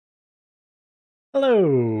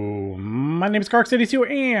Hello, my name is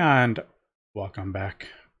GregTech, and welcome back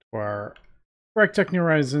to our GregTech New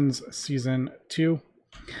Horizons Season 2.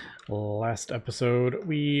 Last episode,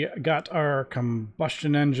 we got our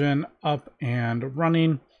combustion engine up and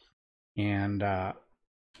running, and I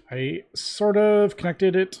sort of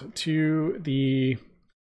connected it to the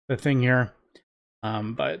thing here,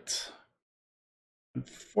 but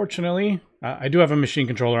unfortunately, I do have a machine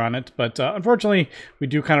controller on it, but unfortunately, we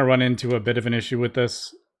do kind of run into a bit of an issue with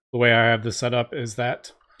this. The way I have this set up is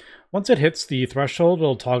that once it hits the threshold,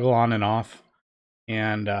 it'll toggle on and off.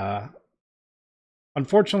 And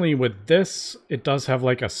unfortunately, with this, it does have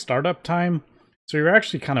like a startup time. So you're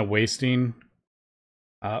actually kind of wasting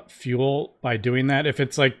fuel by doing that. If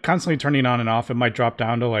it's like constantly turning on and off, it might drop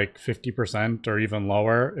down to like 50% or even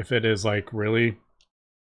lower if it is like really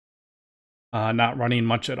not running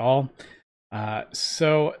much at all.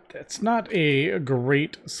 So it's not a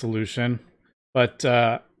great solution, but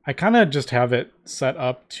I kind of just have it set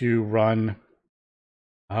up to run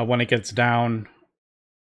when it gets down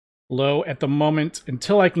low at the moment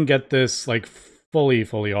until I can get this like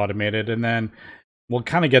fully automated, and then we'll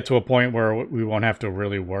kind of get to a point where we won't have to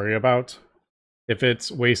really worry about if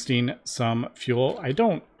it's wasting some fuel. I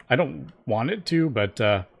don't want it to, but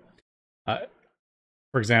for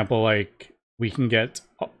example, like we can get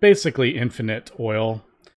basically infinite oil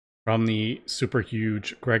from the super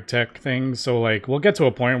huge GregTech thing. So like we'll get to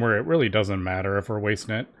a point where it really doesn't matter if we're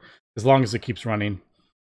wasting it as long as it keeps running.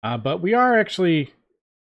 But we are actually,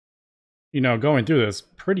 going through this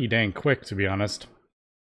pretty dang quick, to be honest.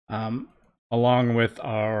 Along with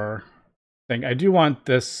our thing, I do want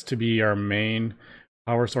this to be our main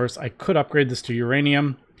power source. I could upgrade this to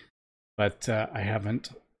uranium, but I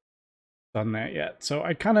haven't done that yet. So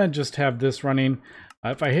I kind of just have this running.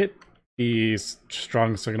 If I hit the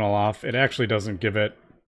strong signal off, it actually doesn't give it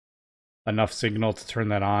enough signal to turn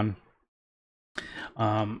that on.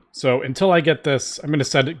 So until I get this, I'm going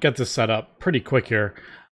to get this set up pretty quick here.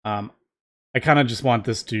 I kind of just want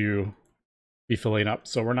this to be filling up,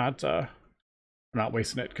 so we're not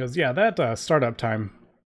wasting it. Because yeah, that startup time,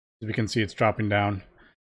 as we can see, it's dropping down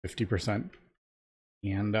 50%,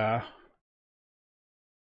 and I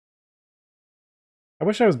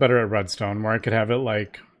wish I was better at redstone, where I could have it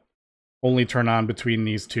like only turn on between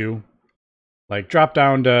these two. Like drop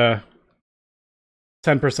down to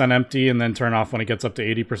 10% empty and then turn off when it gets up to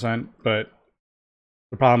 80%. But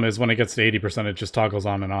the problem is when it gets to 80%, it just toggles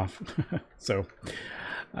on and off. So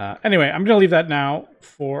anyway, I'm going to leave that now.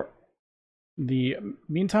 For the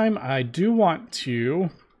meantime, I do want to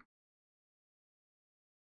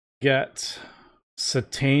get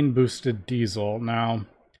Cetane boosted diesel. Now,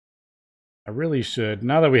 I really should.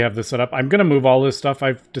 Now that we have this set up, I'm going to move all this stuff.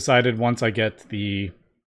 I've decided once I get the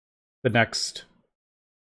next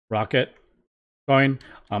rocket going,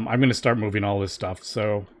 I'm going to start moving all this stuff.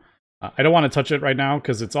 So I don't want to touch it right now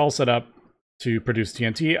because it's all set up to produce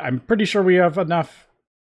TNT. I'm pretty sure we have enough.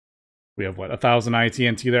 We have, what, 1,000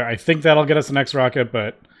 ITNT there. I think that'll get us the next rocket,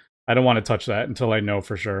 but I don't want to touch that until I know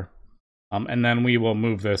for sure. And then we will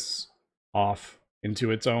move this off into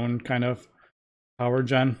its own kind of power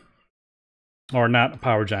gen. Or not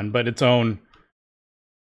power gen, but its own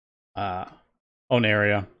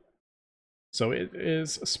area. So it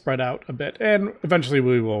is spread out a bit, and eventually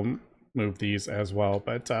we will move these as well.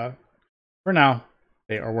 But for now,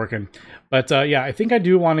 they are working. But yeah, I think I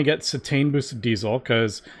do want to get Cetane boosted diesel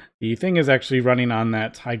because the thing is actually running on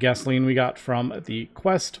that high gasoline we got from the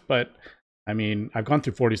quest. But I mean, I've gone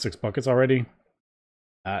through 46 buckets already,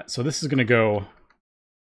 so this is going to go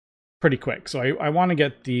pretty quick. So I want to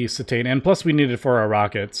get the Cetane, and plus we need it for our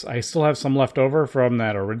rockets. I still have some left over from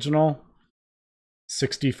that original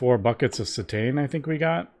 64 buckets of Cetane I think we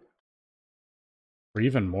got, or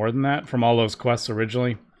even more than that from all those quests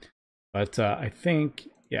originally. But I think,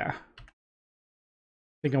 yeah,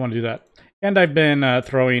 I think I want to do that. And I've been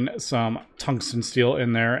throwing some tungsten steel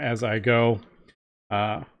in there as I go.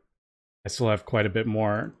 I still have quite a bit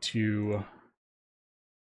more to...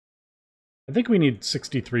 I think we need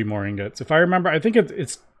 63 more ingots. If I remember, I think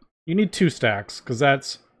it's you need 2 stacks, because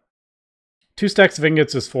that's 2 stacks of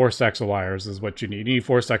ingots is 4 stacks of wires is what you need. You need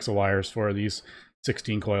 4 stacks of wires for these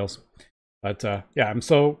 16 coils. But yeah, I'm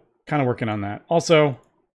still kind of working on that. Also,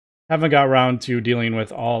 haven't got around to dealing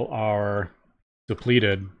with all our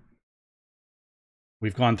depleted.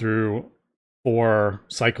 We've gone through 4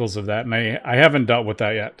 cycles of that, and I haven't dealt with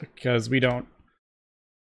that yet, because we don't,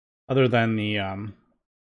 other than the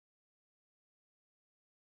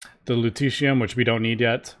lutetium, which we don't need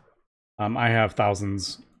yet. I have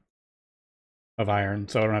thousands of iron,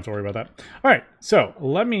 so I don't have to worry about that. All right, so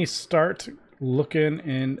let me start looking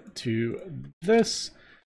into this.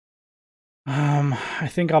 I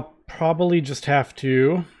think I'll probably just have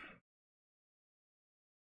to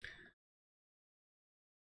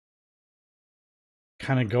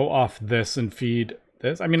kind of go off this and feed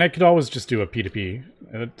this. I mean, I could always just do a P2P.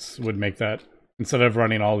 It would make that, instead of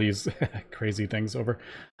running all these crazy things over.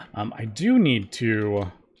 I do need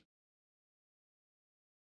to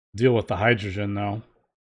deal with the hydrogen, though,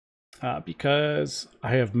 because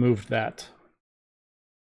I have moved that.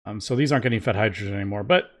 So these aren't getting fed hydrogen anymore,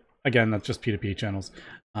 but again, that's just P2P channels.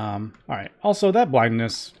 All right. Also, that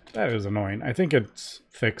blindness, that is annoying. I think it's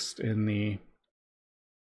fixed in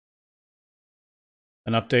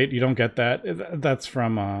an update. You don't get that. That's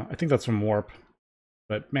from, I think that's from Warp.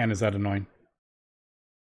 But man, is that annoying.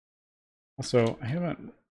 Also, I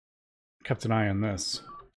haven't kept an eye on this.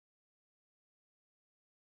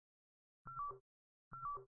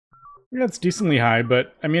 Yeah, it's decently high,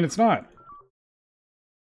 but I mean, it's not. It's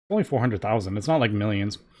only 400,000. It's not like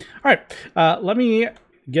millions. All right, let me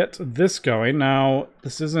get this going. Now,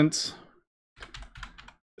 this isn't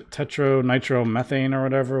tetronitromethane or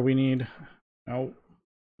whatever we need. No.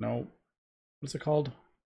 What's it called?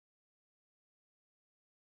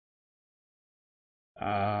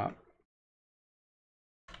 Let's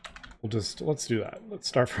do that. Let's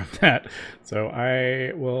start from that. So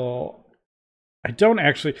you don't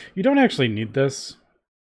actually need this.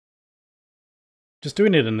 Just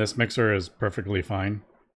doing it in this mixer is perfectly fine.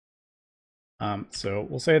 So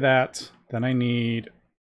we'll say that. Then I need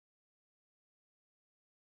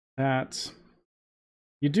that.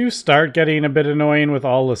 You do start getting a bit annoying with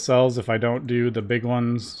all the cells if I don't do the big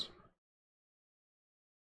ones.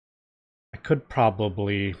 I could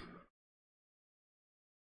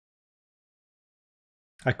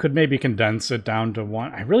maybe condense it down to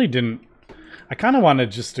one. I kind of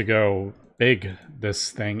wanted just to go big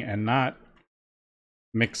this thing and not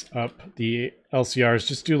mix up the LCRs.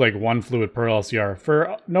 Just do like one fluid per LCR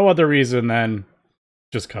for no other reason than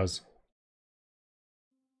just cause.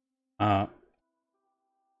 Yeah,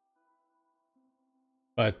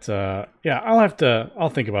 I'll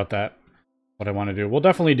think about that, what I want to do. We'll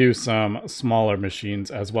definitely do some smaller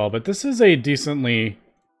machines as well, but this is a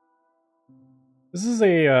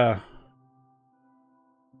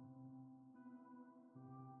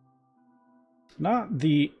not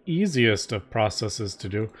the easiest of processes to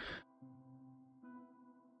do.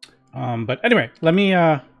 But anyway, let me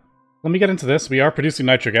get into this. We are producing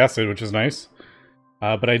nitric acid, which is nice.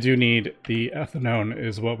 But I do need the ethanone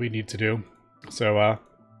is what we need to do. So, all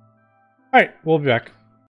right, we'll be back.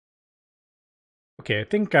 Okay, I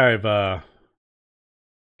think I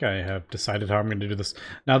have decided how I'm going to do this.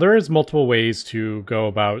 Now, there is multiple ways to go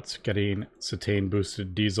about getting cetane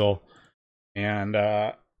boosted diesel. And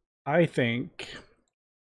I think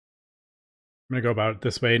I'm going to go about it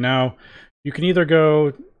this way. Now, you can either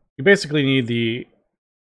go, you basically need the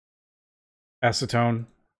acetone,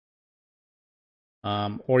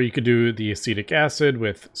 or you could do the acetic acid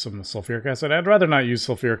with some sulfuric acid. I'd rather not use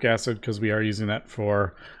sulfuric acid because we are using that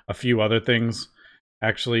for a few other things,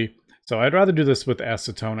 actually. So I'd rather do this with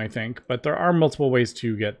acetone, I think. But there are multiple ways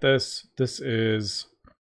to get this. This is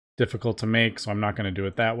difficult to make, so I'm not going to do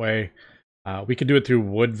it that way. We could do it through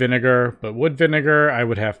wood vinegar, but wood vinegar, I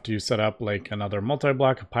would have to set up like another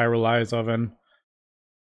multi-block pyrolyze oven.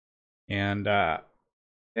 And I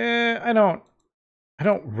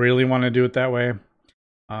don't really want to do it that way.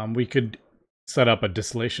 We could set up a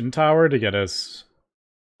distillation tower to get us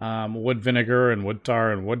wood vinegar and wood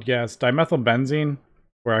tar and wood gas. Dimethylbenzene,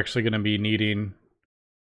 we're actually going to be needing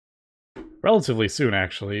relatively soon,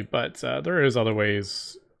 actually, but there is other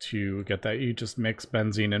ways to get that. You just mix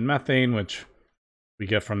benzene and methane, which we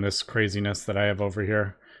get from this craziness that I have over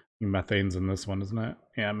here. Methane's in this one, isn't it?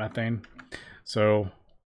 Yeah, methane. So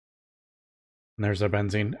there's our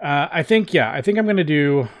benzene. I think I'm going to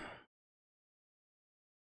do...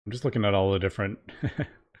 I'm just looking at all the different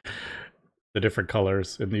the different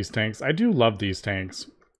colors in these tanks. I do love these tanks.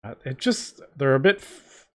 They're a bit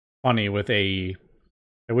funny with AE.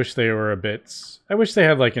 I wish they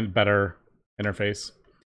had like a better interface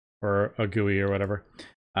or a GUI or whatever.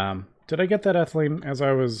 Did I get that ethylene as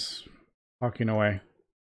I was talking away?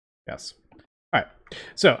 Yes. All right.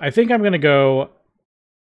 So I think I'm going to go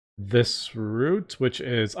this route, which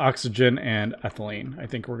is oxygen and ethylene. I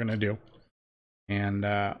think we're going to do. And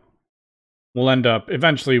we'll end up,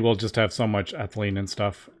 eventually we'll just have so much ethylene and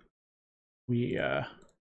stuff. We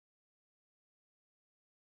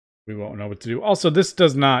won't know what to do. Also, this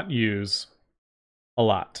does not use a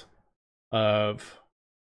lot of,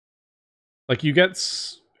 like, you get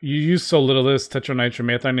you use so little of this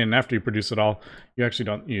tetranitromethane, and after you produce it all, you actually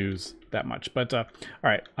don't use that much. But all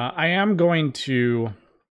right, I am going to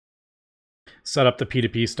set up the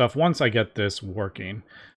P2P stuff once I get this working.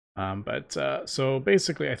 So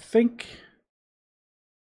basically, I think,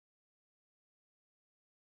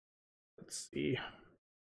 let's see,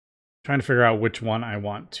 trying to figure out which one I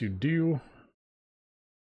want to do.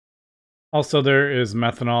 Also, there is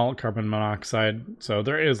methanol, carbon monoxide. So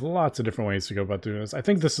there is lots of different ways to go about doing this. I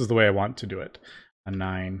think this is the way I want to do it. A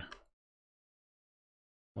 9.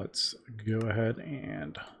 Let's go ahead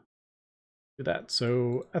and do that.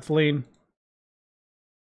 So ethylene,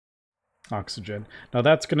 oxygen. Now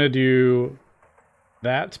that's going to do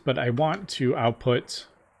that, but I want to output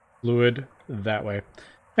fluid that way.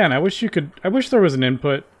 Man, I wish there was an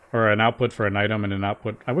input or an output for an item and an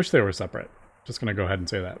output. I wish they were separate. Just going to go ahead and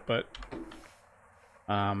say that, but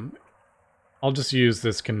I'll just use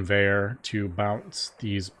this conveyor to bounce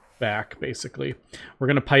these back, basically. We're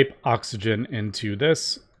going to pipe oxygen into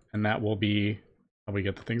this, and that will be how we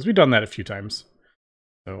get the things. We've done that a few times,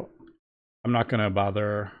 so I'm not going to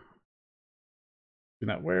bother doing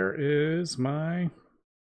that. Where is my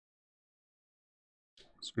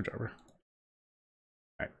screwdriver?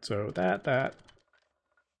 All right, so that.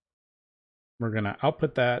 We're going to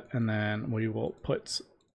output that, and then we will put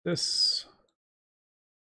this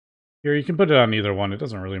here. You can put it on either one. It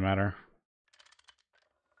doesn't really matter.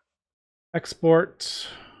 Export.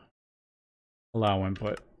 Allow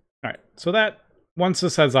input. All right. So that, once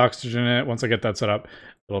this has oxygen in it, once I get that set up,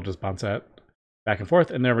 it'll just bounce that back and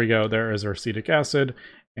forth. And there we go. There is our acetic acid.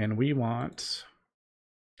 And we want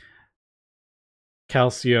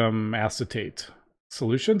calcium acetate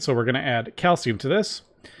solution. So we're going to add calcium to this.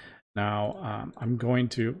 Now, I'm going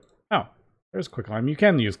to... Oh, there's quicklime. You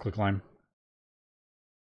can use quicklime.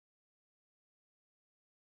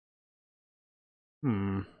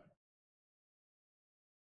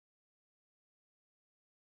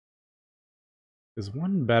 Is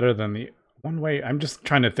one better than the... One way... I'm just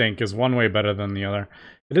trying to think. Is one way better than the other?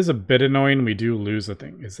 It is a bit annoying. We do lose a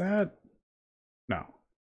thing. Is that... No.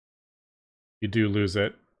 You do lose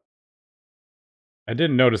it. I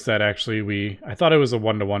didn't notice that, actually. I thought it was a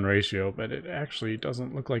 1-to-1 ratio, but it actually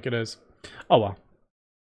doesn't look like it is. Oh, well.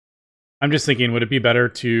 I'm just thinking, would it be better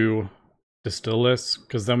to distill this?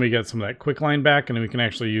 Because then we get some of that quicklime back, and then we can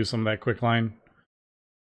actually use some of that quicklime.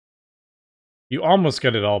 You almost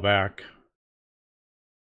get it all back.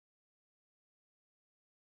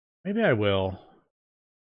 Maybe I will.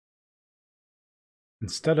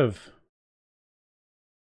 Instead of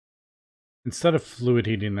fluid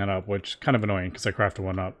heating that up, which is kind of annoying because I crafted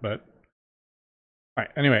one up, but all right,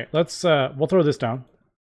 anyway, let's we'll throw this down.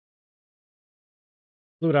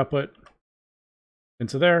 Fluid output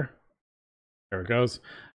into there. There it goes.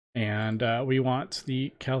 And we want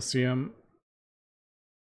the calcium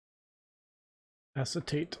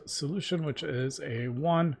acetate solution, which is a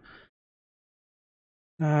 1.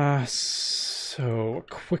 So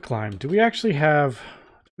quicklime. Do we actually have...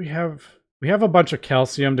 We have a bunch of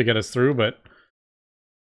calcium to get us through, but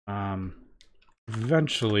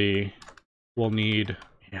eventually we'll need...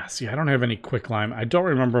 Yeah, see, I don't have any quicklime. I don't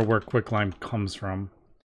remember where quicklime comes from.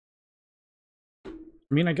 I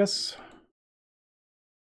mean, I guess...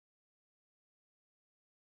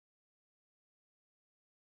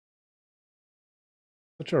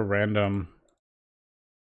 Such a random...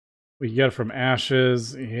 We get it from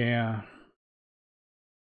ashes, yeah.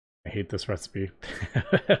 I hate this recipe.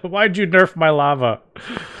 Why'd you nerf my lava?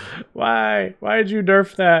 Why? Why'd you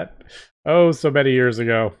nerf that? Oh, so many years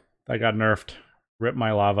ago. I got nerfed. Rip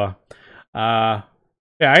my lava. Yeah,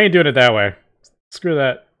 I ain't doing it that way. Screw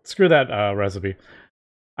that. Screw that recipe.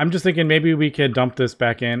 I'm just thinking maybe we could dump this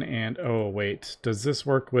back in and... Oh, wait. Does this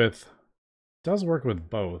work with... It does work with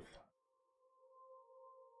both.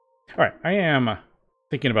 Alright, I am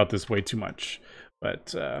thinking about this way too much.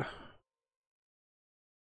 But...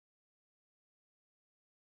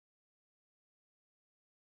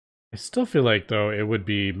 I still feel like, though, it would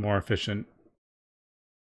be more efficient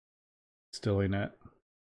distilling it.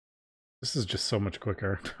 This is just so much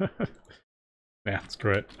quicker. Yeah,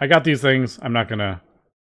 screw it. I got these things. I'm not gonna...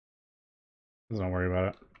 Don't worry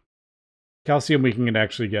about it. Calcium we can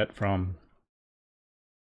actually get from...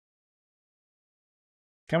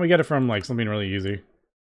 Can we get it from, like, something really easy?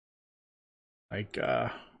 Like, I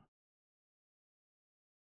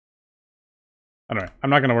don't know. I'm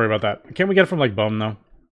not gonna worry about that. Can't we get it from, like, bone, though?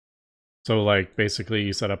 So, like, basically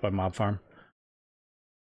you set up a mob farm.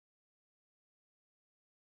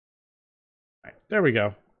 All right, there we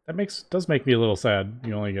go. That does make me a little sad.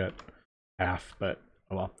 You only get half, but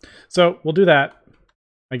oh well. So we'll do that.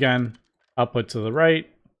 Again, output to the right.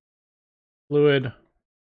 fluid,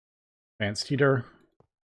 advanced heater.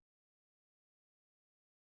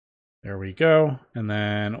 There we go. And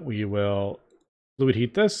then we will fluid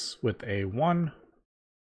heat this with a 1.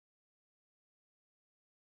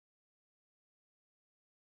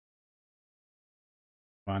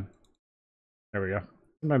 Come on. There we go.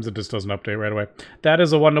 Sometimes it just doesn't update right away. That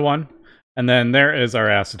is a 1-to-1. And then there is our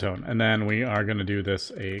acetone. And then we are going to do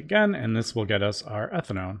this again, and this will get us our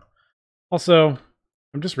ethanone. Also,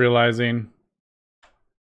 I'm just realizing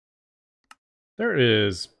there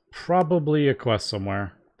is probably a quest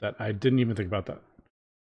somewhere that I didn't even think about that.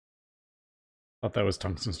 Thought that was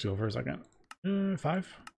tungsten steel for a second.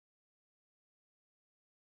 5?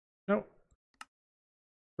 Nope.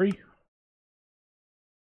 3?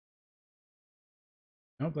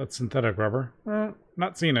 Nope, that's synthetic rubber.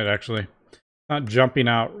 Not seeing it, actually. Not jumping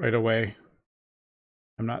out right away.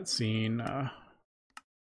 I'm not seeing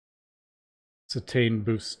cetane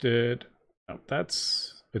boosted. Nope,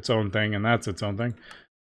 that's its own thing, and that's its own thing.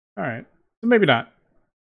 All right, so maybe not.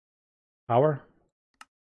 Power.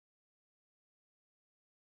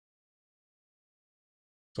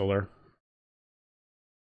 Solar.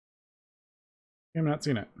 I'm not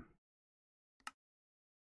seeing it.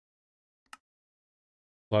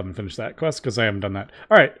 Still haven't finished that quest because I haven't done that.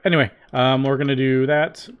 All right, anyway, we're going to do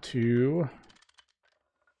that to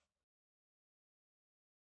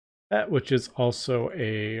that, which is also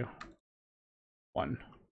a 1.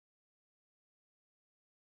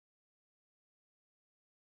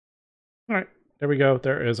 All right, there we go.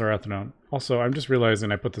 There is our ethanone. Also, I'm just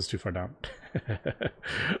realizing I put this too far down.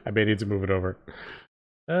 I may need to move it over.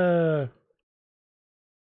 I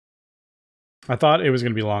thought it was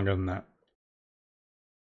going to be longer than that.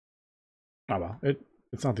 Oh well,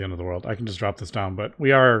 it's not the end of the world. I can just drop this down, but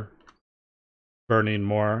we are burning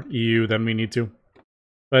more EU than we need to.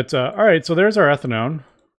 But all right, so there's our ethanone.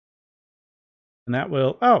 And that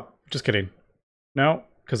will... Oh, just kidding. No,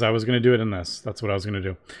 because I was going to do it in this. That's what I was going to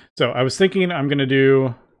do. So I was thinking I'm going to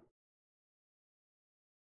do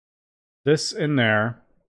this in there.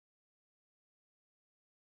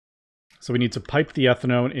 So we need to pipe the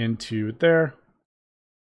ethanone into there.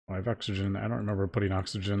 Oh, I have oxygen. I don't remember putting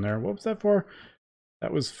oxygen in there. What was that for?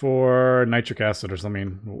 That was for nitric acid or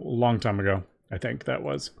something a long time ago. I think that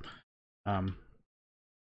was. I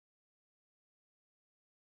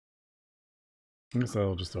guess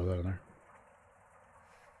I'll just throw that in there.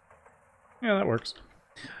 Yeah, that works.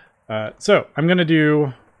 So I'm going to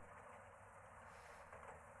do...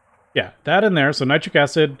 Yeah, that in there. So nitric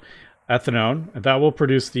acid, ethanone. And that will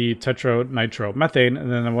produce the tetranitromethane.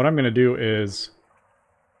 And then what I'm going to do is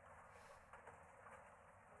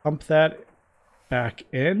pump that back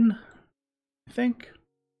in, I think.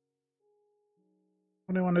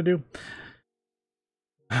 What do I want to do?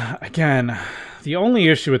 Again, the only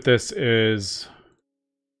issue with this is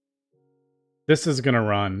going to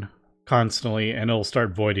run constantly and it'll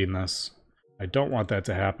start voiding this. I don't want that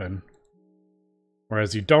to happen.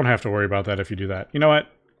 Whereas you don't have to worry about that if you do that. You know what?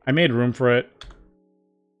 I made room for it.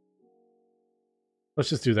 Let's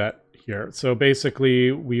just do that here. So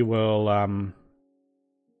basically we will...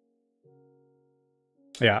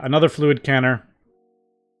 yeah, another fluid canner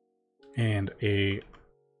and a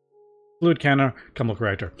fluid canner chemical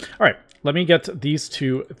reactor. All right, let me get these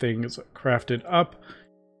two things crafted up,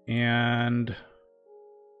 and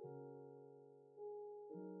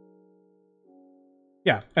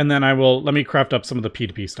yeah, and then let me craft up some of the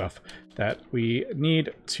P2P stuff that we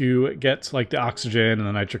need to get, like the oxygen and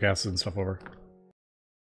the nitric acid and stuff over.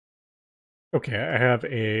 Okay, I have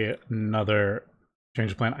another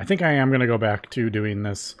change of plan. I think I am going to go back to doing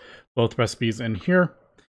this, both recipes in here.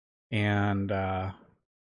 And yeah,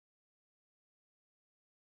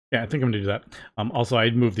 I think I'm going to do that. Also,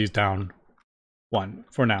 I'd move these down 1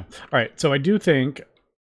 for now. All right, so I do think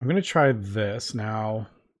I'm going to try this now.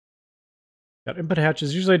 Got input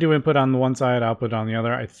hatches. Usually I do input on the one side, output on the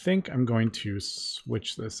other. I think I'm going to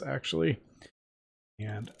switch this actually.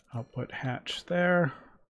 And output hatch there.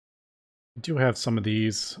 I do have some of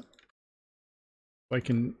these. I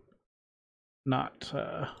can not...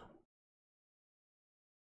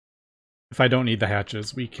 if I don't need the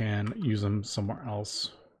hatches, we can use them somewhere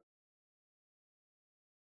else.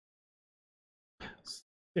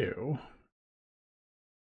 So...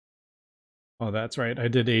 oh, that's right. I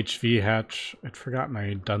did HV hatch. I'd forgotten I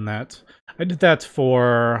had done that. I did that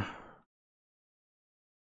for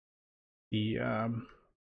the...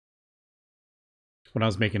 when I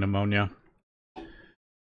was making ammonia. I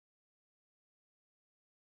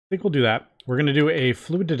think we'll do that. We're going to do a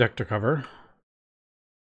fluid detector cover.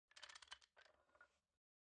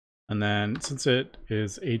 And then, since it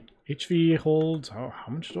is HV holds, how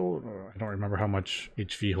much do I don't remember how much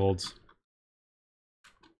HV holds.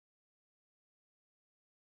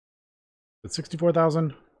 It's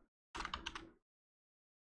 64,000.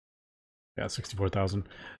 Yeah, 64,000.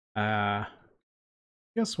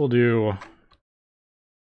 Guess we'll do.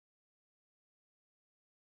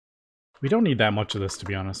 We don't need that much of this, to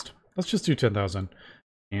be honest. Let's just do 10,000,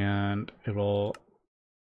 and it'll.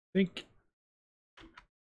 I think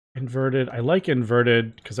inverted. I like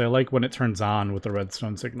inverted because I like when it turns on with the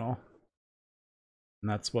redstone signal,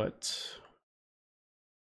 and that's what.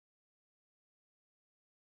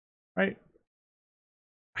 Right.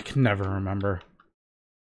 I can never remember.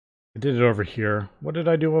 I did it over here. What did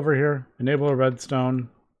I do over here? Enable a redstone,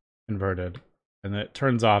 inverted. And it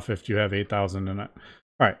turns off if you have 8,000 in it.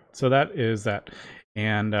 All right, so that is that.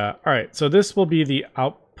 And all right, so this will be the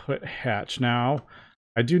output hatch. Now,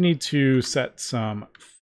 I do need to set some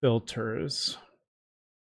filters.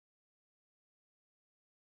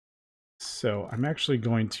 So I'm actually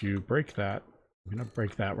going to break that. I'm going to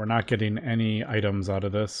break that. We're not getting any items out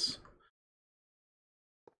of this.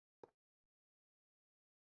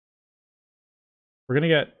 We're going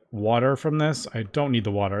to get water from this. I don't need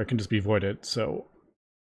the water. It can just be voided. So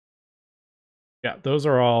yeah, those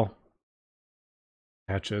are all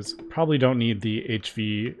hatches. Probably don't need the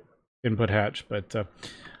HV input hatch, but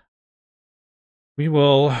we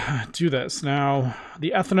will do this. Now,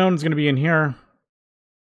 the ethanone is going to be in here.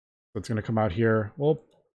 So it's going to come out here. We'll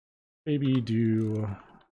maybe do...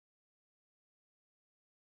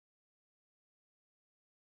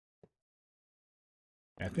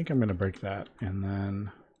 I think I'm going to break that and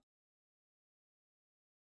then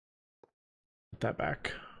put that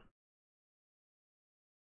back.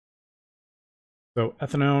 So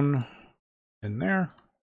ethanone in there.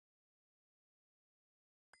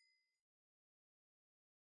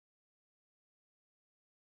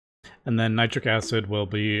 And then nitric acid will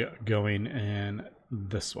be going in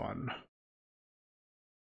this one.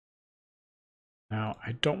 Now,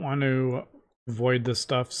 I don't want to void this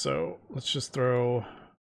stuff, so let's just throw...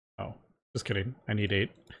 Oh, just kidding. I need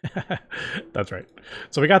 8. That's right.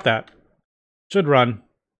 So we got that. Should run.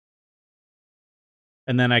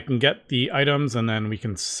 And then I can get the items, and then we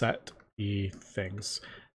can set the things.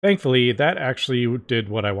 Thankfully, that actually did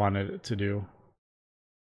what I wanted it to do.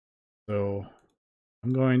 So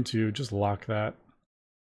I'm going to just lock that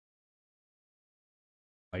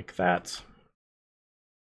like that.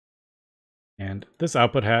 And this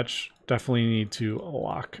output hatch, definitely need to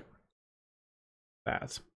lock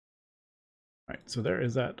that. All right, so there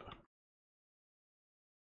is that. I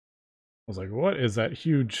was like, what is that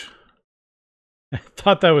huge? I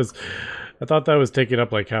thought that was taking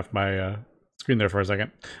up like half my screen there for a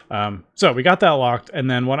second. So we got that locked, and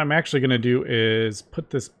then what I'm actually going to do is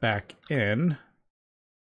put this back in,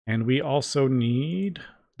 and we also need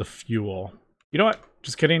the fuel. You know what?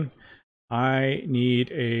 Just kidding. I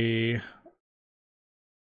need a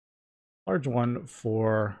large one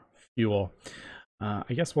for fuel.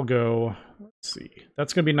 I guess we'll go, let's see.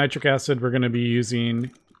 That's going to be nitric acid. We're going to be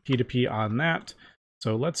using P2P on that.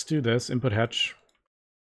 So let's do this, input hatch.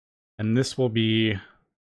 And this will be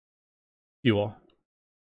fuel.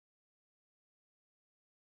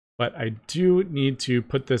 But I do need to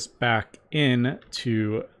put this back in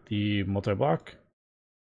to the multi-block.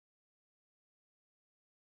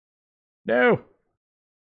 No!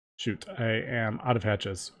 Shoot, I am out of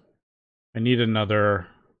hatches. I need another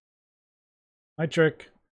nitric,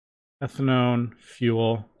 ethanone,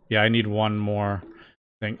 fuel. Yeah, I need one more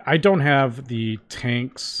thing. I don't have the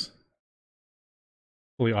tanks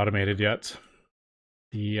fully automated yet.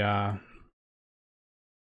 The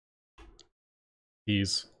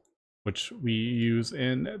these, which we use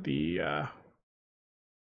in the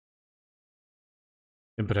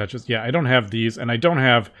input hatches. Yeah, I don't have these, and I don't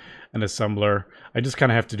have an assembler. I just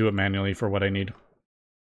kind of have to do it manually for what I need.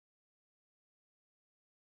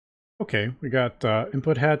 Okay, we got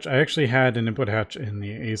input hatch. I actually had an input hatch in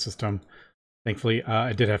the A system. Thankfully,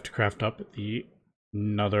 I did have to craft up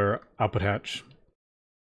another output hatch.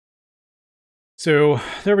 So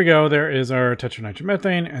there we go. There is our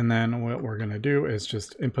tetranitromethane, and then what we're going to do is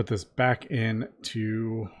just input this back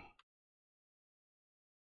into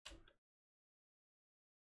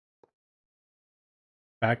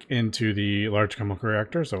the large chemical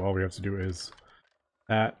reactor. So all we have to do is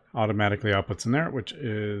that automatically outputs in there, which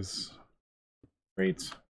is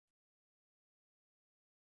great.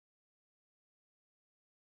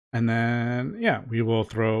 And then, yeah, we will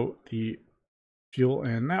throw the fuel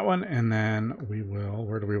in that one, and then we will,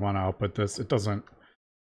 where do we want to output this? It doesn't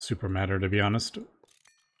super matter, to be honest.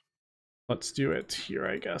 Let's do it here,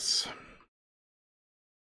 I guess.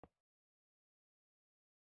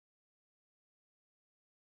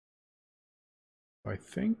 I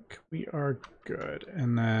think we are good.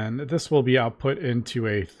 And then this will be output into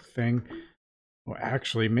a thing. Well,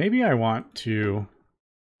 actually, maybe I want to...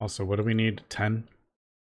 Also, what do we need? 10?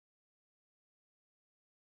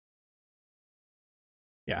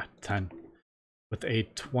 Yeah, 10. With a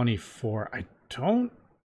 24. I don't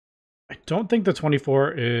think the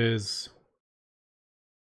 24 is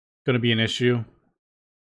going to be an issue.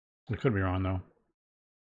 We could be wrong, though.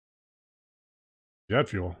 Jet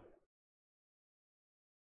fuel.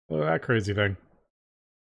 Look at that crazy thing.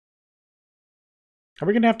 Are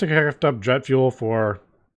we going to have to craft up jet fuel for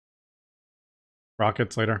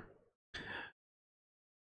rockets later?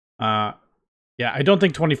 Yeah, I don't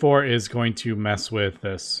think 24 is going to mess with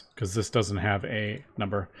this, because this doesn't have a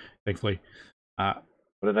number, thankfully. What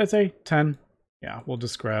did I say? 10? Yeah, we'll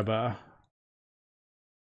just grab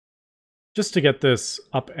just to get this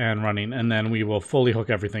up and running, and then we will fully hook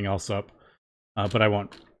everything else up. But I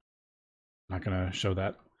won't. I'm not going to show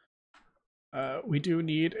that. We do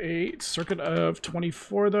need a circuit of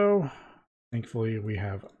 24, though. Thankfully, we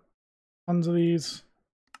have tons of these.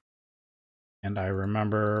 And I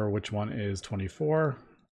remember which one is 24.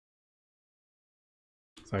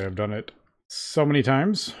 So I have done it so many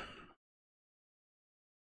times.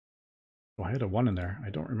 Oh, I had a 1 in there. I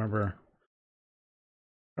don't remember.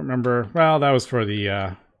 Well, that was for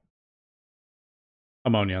the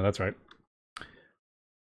ammonia. That's right.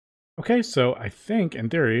 Okay, so I think, in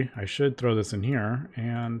theory, I should throw this in here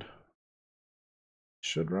and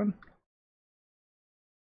should run.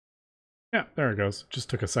 Yeah, there it goes. Just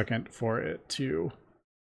took a second for it to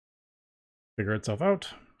figure itself out.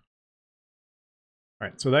 All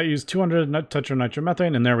right, so that used 200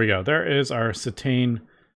 tetranitromethane, and there we go. There is our cetane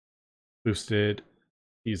boosted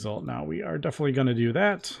diesel. Now we are definitely going to do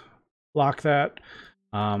that. Lock that.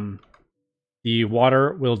 The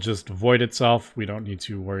water will just void itself. We don't need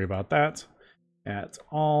to worry about that at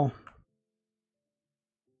all.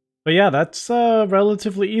 But yeah, that's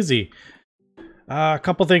relatively easy. A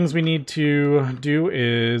couple things we need to do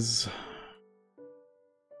is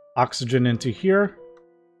oxygen into here.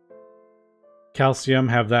 Calcium,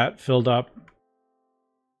 have that filled up.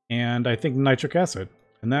 And I think nitric acid.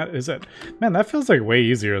 And that is it. Man, that feels like way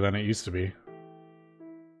easier than it used to be.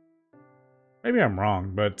 Maybe I'm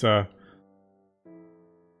wrong, but I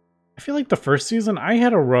feel like the first season I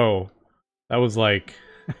had a row that was like,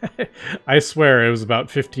 I swear it was about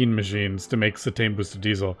 15 machines to make cetane boosted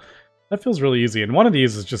diesel. That feels really easy. And one of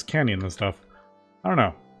these is just canning the stuff. I don't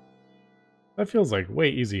know. That feels like way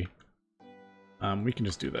easy. We can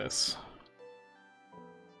just do this.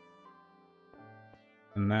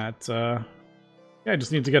 And that, yeah, I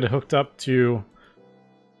just need to get it hooked up to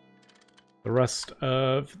the rest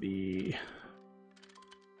of the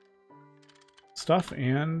stuff,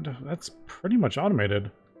 and that's pretty much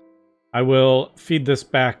automated. I will feed this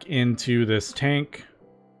back into this tank,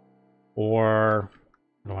 or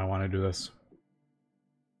how do I want to do this?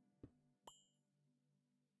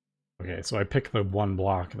 Okay, so I pick the one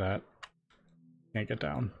block that can't get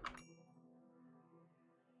down.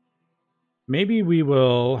 Maybe we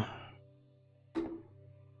will...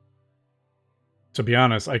 To be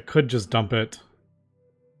honest, I could just dump it.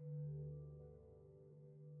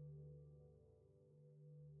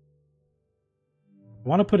 I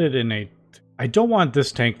want to put it in a... I don't want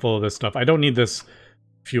this tank full of this stuff. I don't need this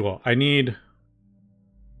fuel. I need...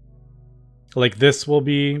 Like, this will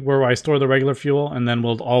be where I store the regular fuel, and then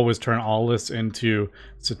we'll always turn all this into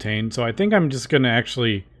cetane. So I think I'm just going to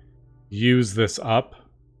actually use this up.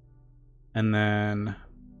 And then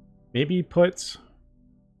maybe put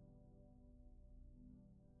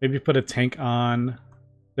a tank on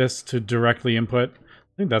this to directly input.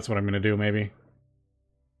 I think that's what I'm going to do, maybe.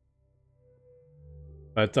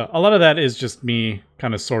 But a lot of that is just me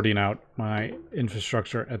kind of sorting out my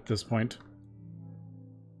infrastructure at this point.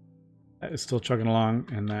 That is still chugging along,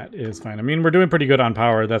 and that is fine. I mean, we're doing pretty good on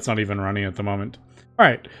power. That's not even running at the moment. All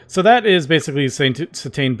right, so that is basically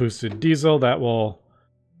cetane boosted diesel. That will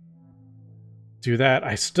do that.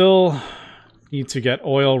 I still need to get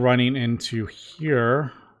oil running into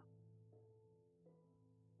here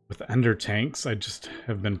with ender tanks. I just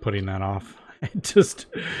have been putting that off.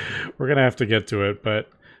 We're gonna have to get to it, but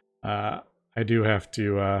I do have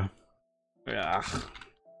to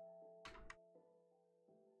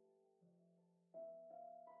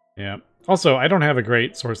yeah. Also, I don't have a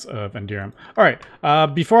great source of Enderum. All right,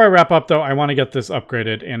 before I wrap up, though, I want to get this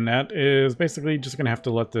upgraded, and that is basically just going to have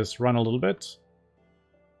to let this run a little bit.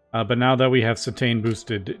 But now that we have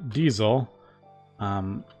cetane-boosted diesel,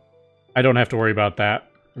 I don't have to worry about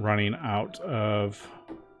that running out of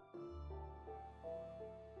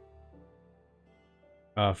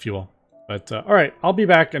fuel. But all right, I'll be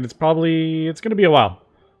back, and it's going to be a while.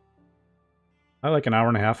 I like an hour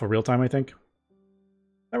and a half of real time, I think.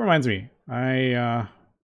 That reminds me, I'm going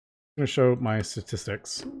to show my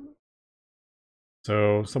statistics.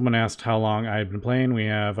 So someone asked how long I've been playing. We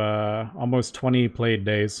have almost 20 played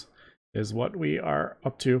days is what we are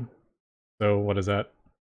up to. So what is that?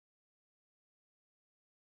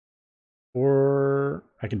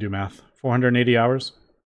 I can do math. 480 hours.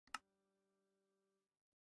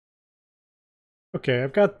 Okay,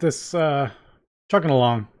 I've got this chugging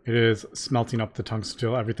along. It is smelting up the tungsten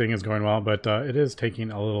steel. Everything is going well, but it is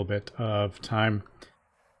taking a little bit of time.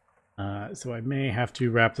 So I may have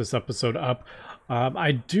to wrap this episode up.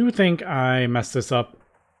 I do think I messed this up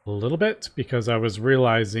a little bit because I was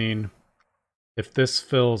realizing if this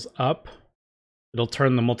fills up, it'll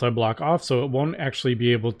turn the multi-block off, so it won't actually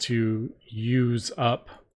be able to use up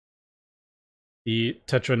the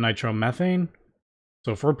tetranitromethane.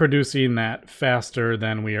 So if we're producing that faster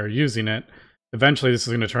than we are using it, eventually this is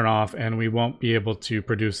going to turn off and we won't be able to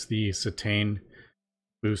produce the cetane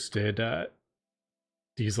boosted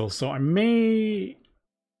diesel. So maybe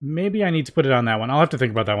I need to put it on that one. I'll have to think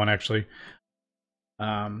about that one, actually.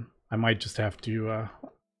 I might just have to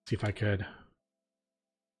see if I could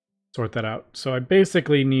sort that out. So I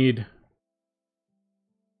basically need...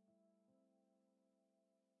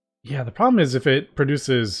 Yeah, the problem is if it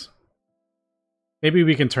produces... Maybe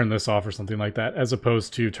we can turn this off or something like that, as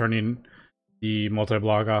opposed to turning the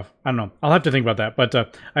multi-block off. I don't know. I'll have to think about that.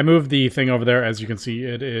 But I moved the thing over there. As you can see,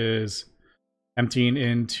 it is emptying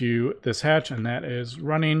into this hatch, and that is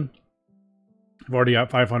running. I've already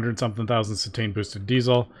got 500-something thousand cetane boosted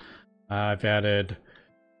diesel. I've added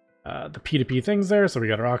the P2P things there, so we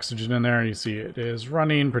got our oxygen in there. You see it is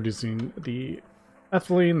running, producing the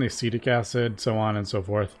ethylene, the acetic acid, so on and so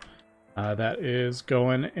forth. That is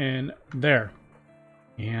going in there.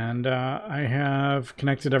 And I have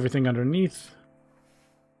connected everything underneath.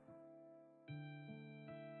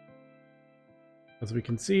 As we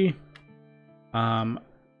can see,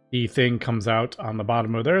 the thing comes out on the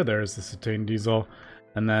bottom of there. There's the Cetane Diesel,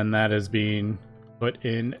 and then that is being put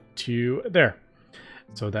into there.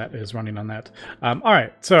 So that is running on that. All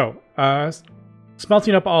right, so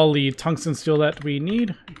smelting up all the tungsten steel that we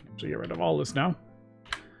need. Actually, get rid of all this now.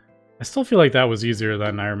 I still feel like that was easier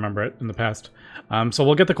than I remember it in the past. So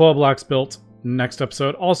we'll get the coil blocks built next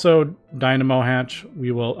episode. Also, dynamo hatch,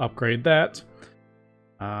 we will upgrade that.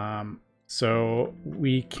 So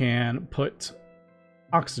we can put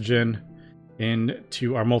oxygen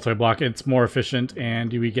into our multi-block. It's more efficient,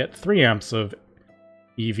 and we get 3 amps of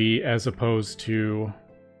EV as opposed to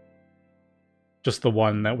just the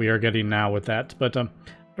one that we are getting now with that. But I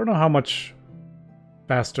don't know how much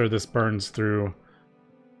faster this burns through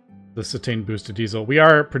the cetane boosted diesel. We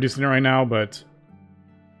are producing it right now, but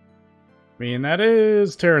I mean, that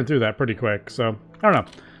is tearing through that pretty quick. So I don't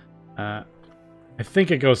know. I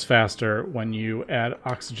think it goes faster when you add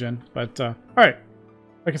oxygen. But all right,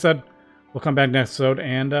 like I said, we'll come back next episode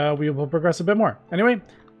and we will progress a bit more. Anyway,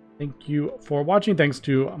 thank you for watching. Thanks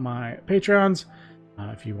to my Patreons.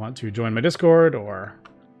 If you want to join my Discord or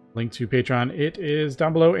link to Patreon, it is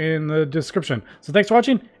down below in the description. So thanks for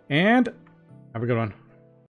watching and have a good one.